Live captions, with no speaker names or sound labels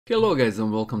Hello guys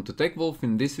and welcome to TechWolf.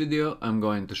 In this video I'm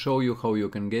going to show you how you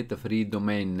can get a free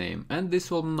domain name, and this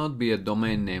will not be a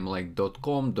domain name like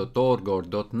 .com, .org or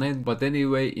 .net, but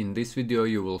anyway in this video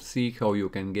you will see how you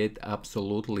can get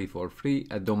absolutely for free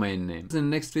a domain name. In the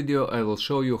next video I will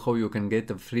show you how you can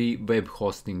get a free web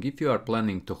hosting if you are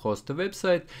planning to host a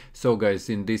website. So guys,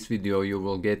 in this video you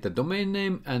will get a domain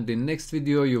name, and in next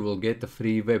video you will get a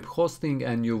free web hosting,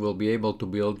 and you will be able to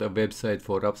build a website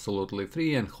for absolutely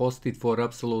free and host it for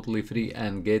absolutely free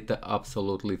and get the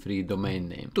absolutely free domain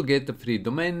name. To get the free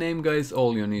domain name, guys,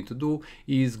 all you need to do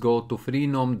is go to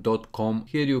freenom.com.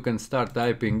 Here you can start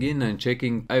typing in and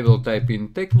checking. I will type in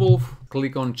TechWolf,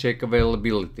 click on check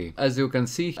availability. As you can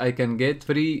see, I can get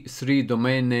free 3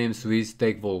 domain names with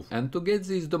TechWolf, and to get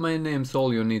these domain names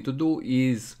all you need to do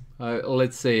is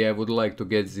let's say I would like to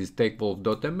get this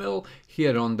techwolf.ml.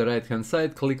 Here on the right hand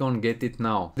side, click on get it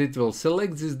now. It will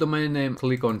select this domain name,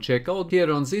 click on checkout.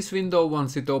 Here on this window,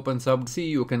 once it opens up, see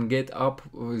you can get up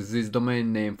this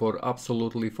domain name for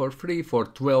absolutely for free for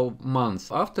 12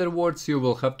 months. Afterwards you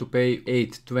will have to pay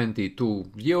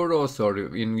 8.22 euros,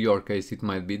 or in your case it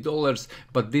might be dollars,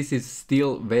 but this is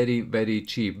still very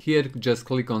cheap. Here just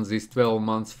click on this 12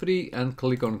 months free and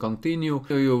click on continue.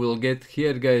 You will get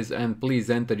here, guys, and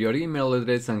please enter your email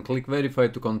address and click verify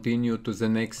to continue to the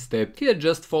next step. Here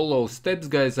just follow steps,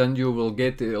 guys, and you will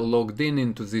get logged in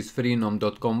into this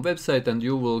freenom.com website, and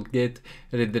you will get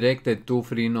redirected to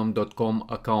freenom.com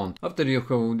account. After you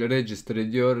have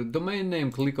registered your domain name,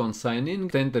 click on sign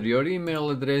in, enter your email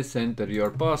address, enter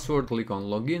your password, click on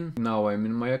login. Now I'm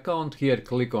in my account. Here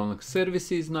click on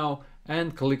services now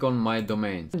and click on my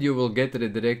domain. You will get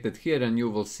redirected here and you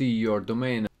will see your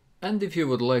domain. And if you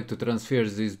would like to transfer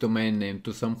this domain name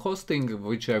to some hosting,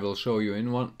 which I will show you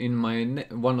in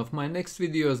one of my next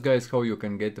videos, guys, how you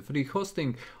can get a free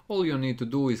hosting, all you need to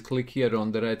do is click here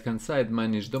on the right hand side,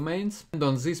 manage domains, and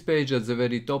on this page at the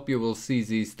very top you will see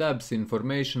these tabs: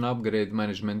 information, upgrade,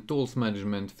 management tools,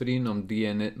 management Freenom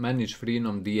DNS, manage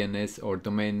Freenom DNS or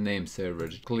domain name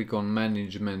servers. Click on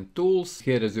management tools.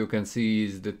 Here, as you can see,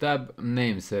 is the tab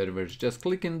name servers. Just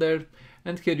click in there.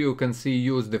 And here you can see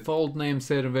use default name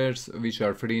servers, which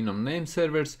are Freenom name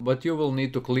servers, but you will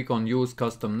need to click on use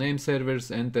custom name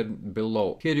servers, enter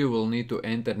below. Here you will need to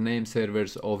enter name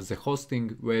servers of the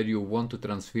hosting where you want to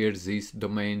transfer this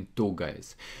domain to,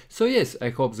 guys. So yes,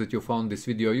 I hope that you found this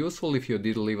video useful. If you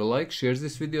did, leave a like, share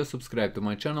this video, subscribe to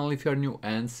my channel if you are new,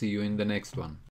 and see you in the next one.